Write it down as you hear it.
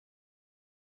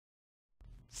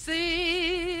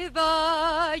See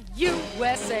the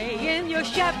USA in your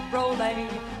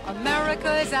Chevrolet.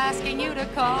 America is asking you to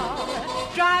call.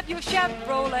 Drive your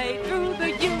Chevrolet through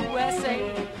the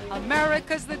USA.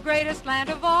 America's the greatest land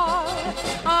of all.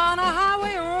 On a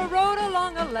highway or a road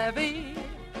along a levee,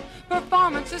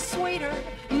 performance is sweeter,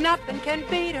 nothing can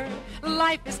beat her.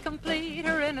 Life is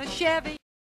completer in a Chevy.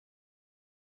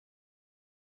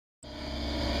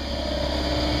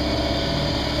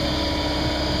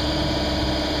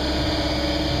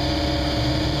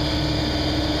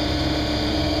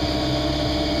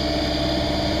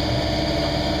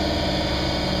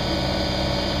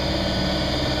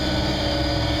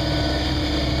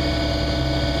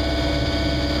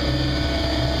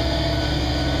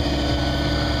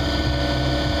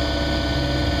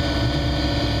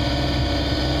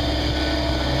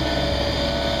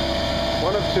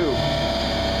 One of two.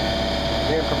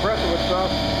 Damn compressor would stop.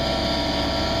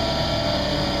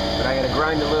 But I gotta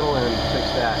grind a little and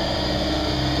fix that.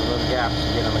 The little gaps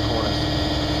to get on the corners.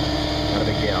 Not a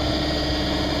big deal.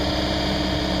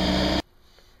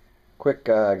 Quick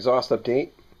exhaust update.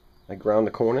 I ground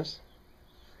the corners.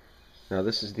 Now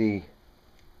this is the,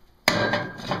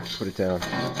 put it down.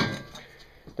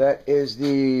 That is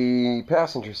the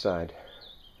passenger side.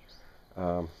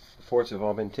 The ports have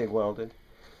all been TIG welded.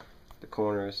 The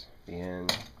corners, the end,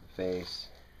 the face,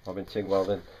 all been TIG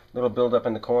welded. Little build up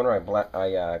in the corner. I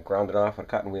ground it off with a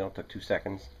cotton wheel. It took 2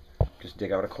 seconds. Just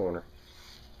dig out a corner.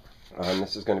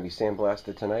 This is going to be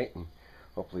sandblasted tonight and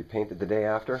hopefully painted the day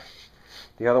after.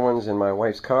 The other one's in my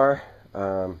wife's car.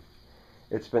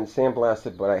 It's been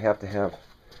sandblasted, but I have to have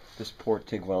this port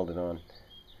TIG welded on,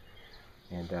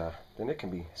 and then it can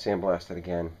be sandblasted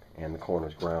again, and the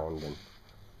corners ground. And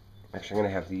actually, I'm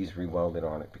going to have these re-welded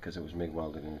on it because it was MIG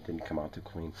welded and it didn't come out too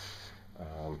clean.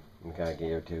 The guy I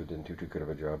gave it to didn't do too good of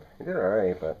a job. He did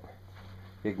alright, but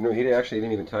he actually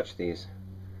didn't even touch these,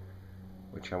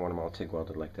 which I want them all TIG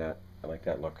welded like that. I like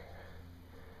that look.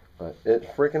 But it's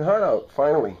freaking hot out,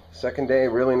 finally. Second day,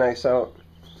 really nice out.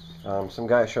 Some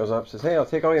guy shows up, says, "Hey, I'll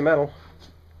take all your metal."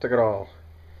 Took it all.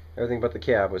 Everything but the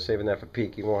cab. Was saving that for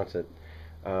Peak. He wants it.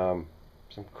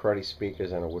 Some cruddy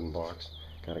speakers and a wooden box.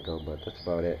 Gotta go, but that's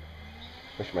about it.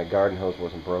 Wish my garden hose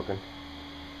wasn't broken.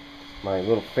 My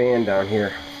little fan down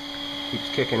here keeps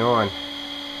kicking on.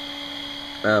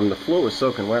 The floor was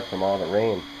soaking wet from all the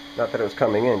rain. Not that it was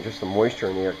coming in, just the moisture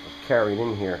in the air was carried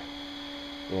in here.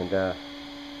 And it's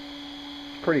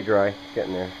pretty dry,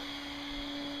 getting there.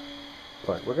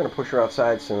 But we're going to push her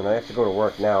outside soon. I have to go to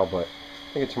work now, but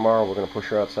I think tomorrow we're going to push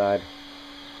her outside.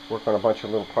 Work on a bunch of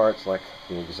little parts like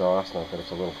the exhaust. Not that it's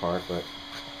a little part, but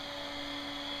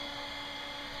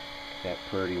that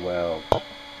pretty well.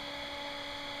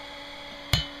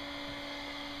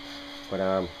 But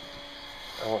I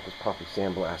want this puppy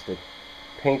sandblasted,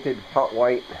 painted hot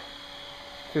white,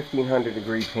 1500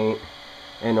 degree paint,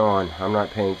 and on. I'm not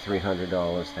paying $300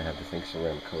 to have the thing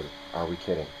ceramic coated. Are we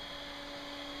kidding?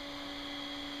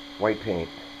 White paint,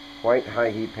 white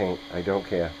high heat paint. I don't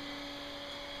care.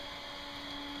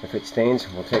 If it stains,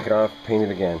 we'll take it off, paint it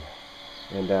again,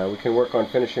 and we can work on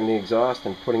finishing the exhaust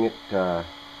and putting it.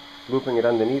 Looping it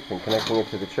underneath and connecting it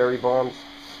to the cherry bombs,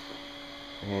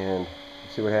 and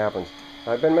see what happens.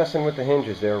 I've been messing with the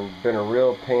hinges. They've been a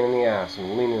real pain in the ass.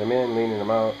 I'm leaning them in, leaning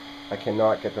them out. I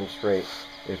cannot get them straight.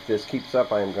 If this keeps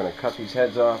up, I am going to cut these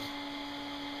heads off,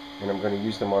 and I'm going to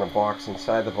use them on a box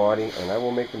inside the body, and I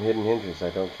will make them hidden hinges. I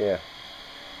don't care.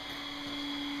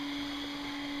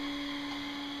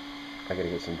 I got to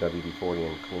get some WD-40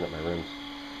 and clean up my rims.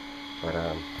 But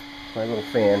my little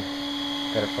fan,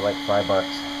 got it for like $5.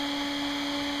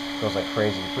 Goes like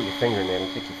crazy. You put your finger in there and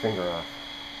you take your finger off.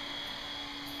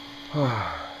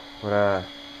 But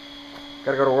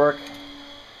gotta go to work.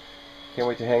 Can't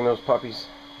wait to hang those puppies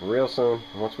real soon.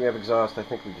 And once we have exhaust, I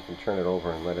think we can turn it over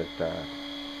and let it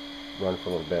run for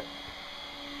a little bit.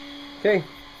 Okay.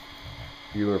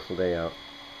 Beautiful day out.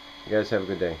 You guys have a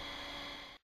good day.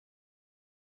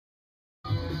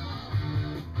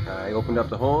 I opened up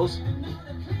the holes,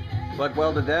 plug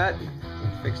welded that.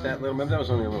 Fix that little, maybe that was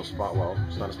only a little spot weld.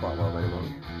 It's not a spot weld anymore.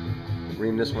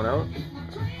 Ream this one out.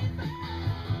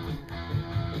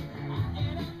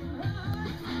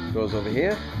 Goes over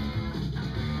here.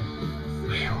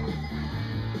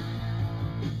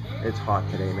 It's hot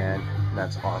today, man.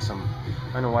 That's awesome.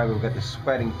 I don't know why we've got this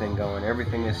sweating thing going.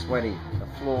 Everything is sweaty. The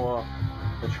floor,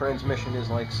 the transmission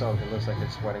is like soaked. It looks like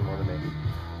it's sweating more than me.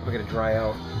 We're gonna dry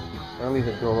out. I'll leave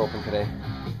the door open today.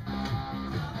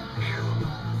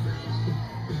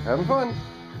 Having fun.